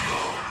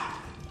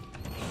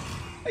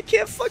 I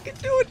can't fucking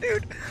do it,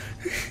 dude.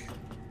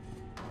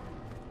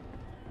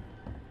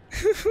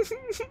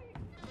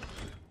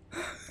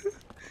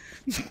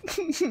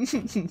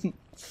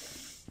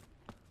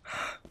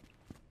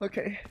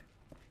 Okay.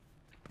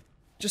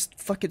 Just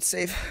fucking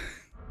save.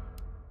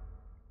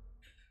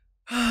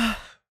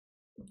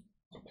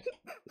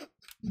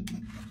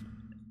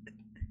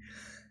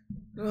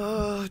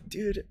 Oh,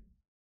 dude.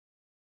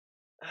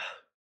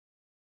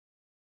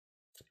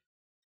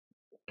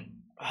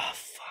 Oh,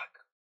 fuck.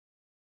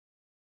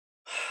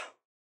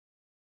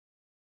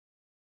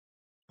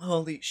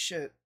 Holy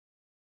shit.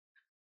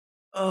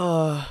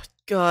 Oh,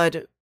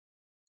 God.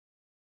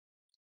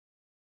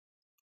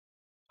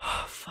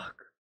 Oh,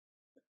 fuck.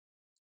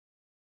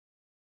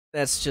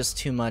 That's just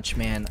too much,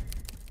 man.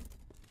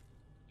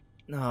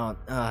 No,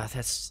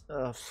 that's...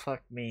 Oh,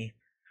 fuck me.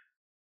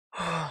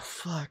 Oh,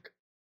 fuck.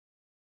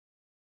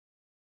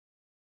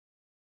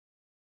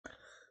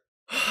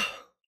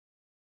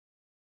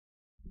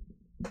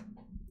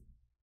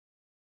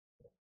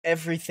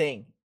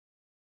 Everything.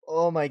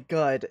 Oh my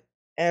god.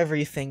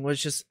 Everything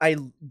was just... I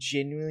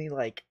genuinely,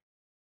 like...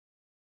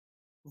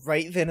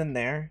 Right then and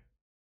there.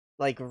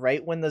 Like,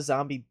 right when the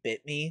zombie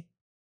bit me,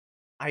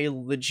 I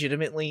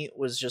legitimately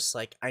was just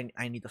like, I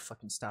need to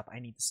fucking stop. I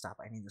need to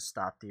stop. I need to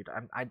stop, dude.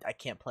 I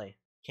can't play.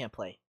 Can't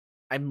play.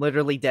 I'm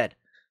literally dead.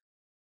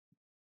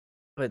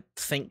 But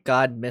thank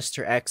God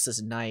Mr. X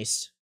is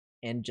nice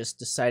and just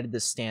decided to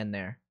stand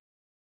there.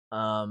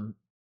 Oh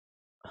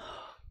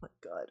my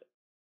god.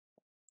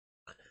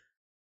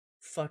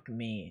 Fuck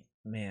me,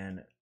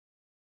 man.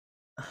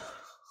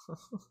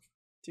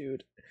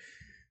 Dude.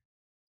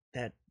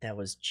 That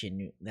was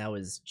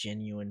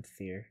genuine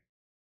fear.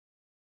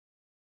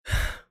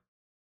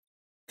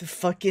 The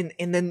fucking,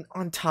 and then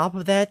on top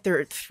of that,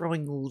 they're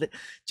throwing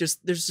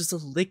there's just a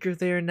liquor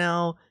there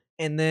now,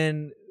 and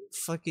then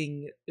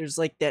fucking there's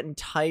like that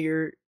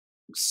entire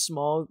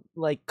small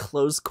like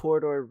closed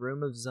corridor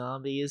room of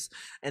zombies,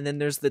 and then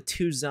there's the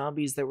two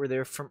zombies that were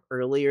there from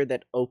earlier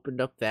that opened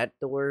up that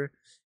door,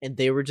 and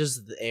they were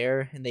just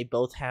there, and they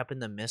both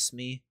happened to miss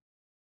me.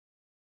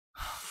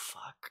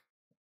 Fuck.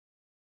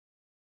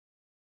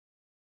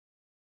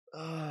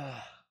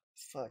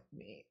 Fuck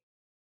me.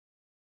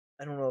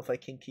 I don't know if I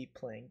can keep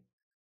playing.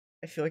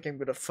 I feel like I'm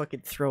gonna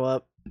fucking throw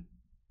up.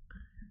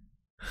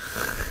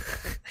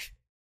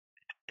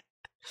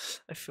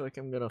 I feel like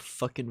I'm gonna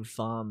fucking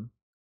vom.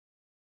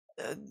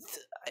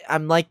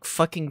 I'm like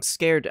fucking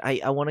scared.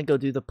 I want to go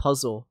do the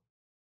puzzle,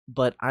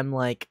 but I'm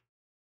like,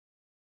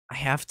 I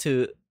have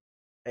to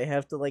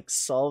like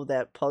solve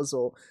that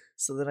puzzle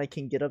so that I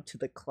can get up to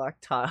the clock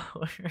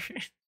tower.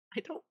 I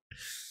don't.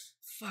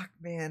 Fuck,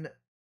 man.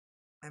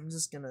 I'm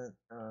just gonna.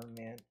 Oh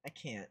man, I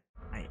can't.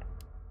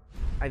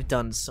 I've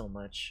done so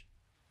much.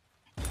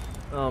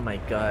 Oh my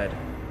god.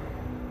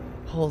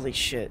 Holy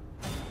shit.